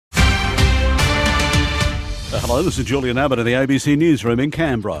Hello, this is Julian Abbott of the ABC Newsroom in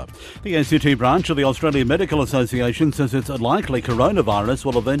Canberra. The ACT branch of the Australian Medical Association says it's likely coronavirus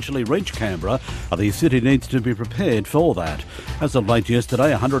will eventually reach Canberra, and the city needs to be prepared for that. As of late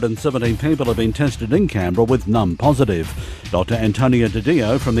yesterday, 117 people have been tested in Canberra with none positive. Dr Antonia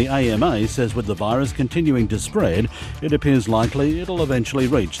Didio from the AMA says with the virus continuing to spread, it appears likely it'll eventually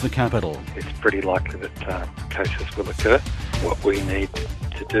reach the capital. It's pretty likely that cases will occur. What we need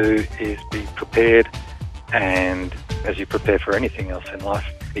to do is be prepared, and as you prepare for anything else in life,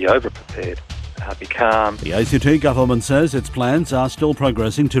 be over-prepared. Be calm. The ACT government says its plans are still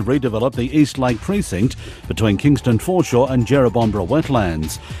progressing to redevelop the East Lake precinct between Kingston Foreshore and Jerrabomberra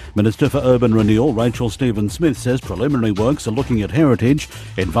wetlands. Minister for Urban Renewal Rachel Stephen-Smith says preliminary works are looking at heritage,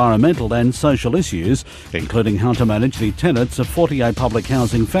 environmental and social issues, including how to manage the tenants of 48 public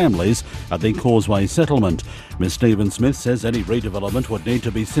housing families at the Causeway settlement. Ms Stephen-Smith says any redevelopment would need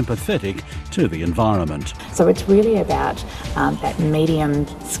to be sympathetic to the environment. So it's really about that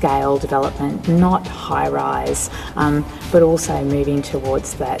medium-scale development, not high-rise, but also moving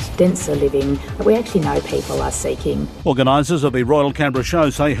towards that denser living that we actually know people are seeking. Organisers of the Royal Canberra Show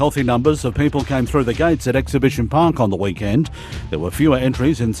say healthy numbers of people came through the gates at Exhibition Park on the weekend. There were fewer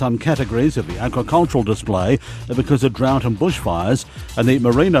entries in some categories of the agricultural display because of drought and bushfires, and the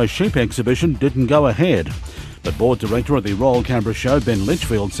Merino sheep exhibition didn't go ahead. But Board Director of the Royal Canberra Show, Ben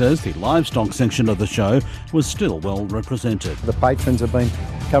Litchfield, says the livestock section of the show was still well represented. The patrons have been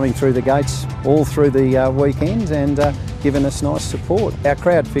coming through the gates all through the weekend and given us nice support. Our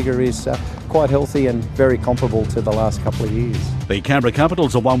crowd figure is quite healthy and very comparable to the last couple of years. The Canberra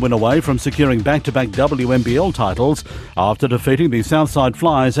Capitals are one win away from securing back-to-back WNBL titles after defeating the Southside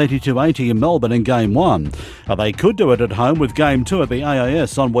Flyers 82-80 in Melbourne in Game 1. They could do it at home with Game 2 at the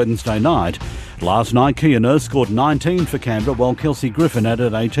AIS on Wednesday night. Last night, Kia Nurse scored 19 for Canberra, while Kelsey Griffin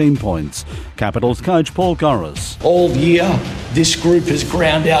added 18 points. Capitals coach Paul Gorris. All year, this group has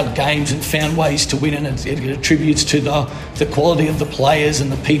ground out games and found ways to win, and it attributes to the quality of the players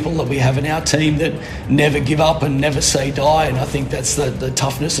and the people that we have in our team that never give up and never say die, and I think that's the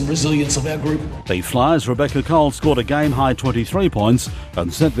toughness and resilience of our group. The Flyers' Rebecca Cole scored a game-high 23 points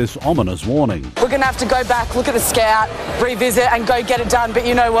and sent this ominous warning. We're going to have to go back, look at the scout, revisit and go get it done, but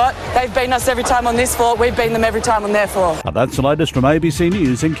you know what? They've beaten us every time on this floor, we've beaten them every time on their floor. And that's the latest from ABC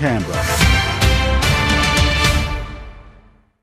News in Canberra.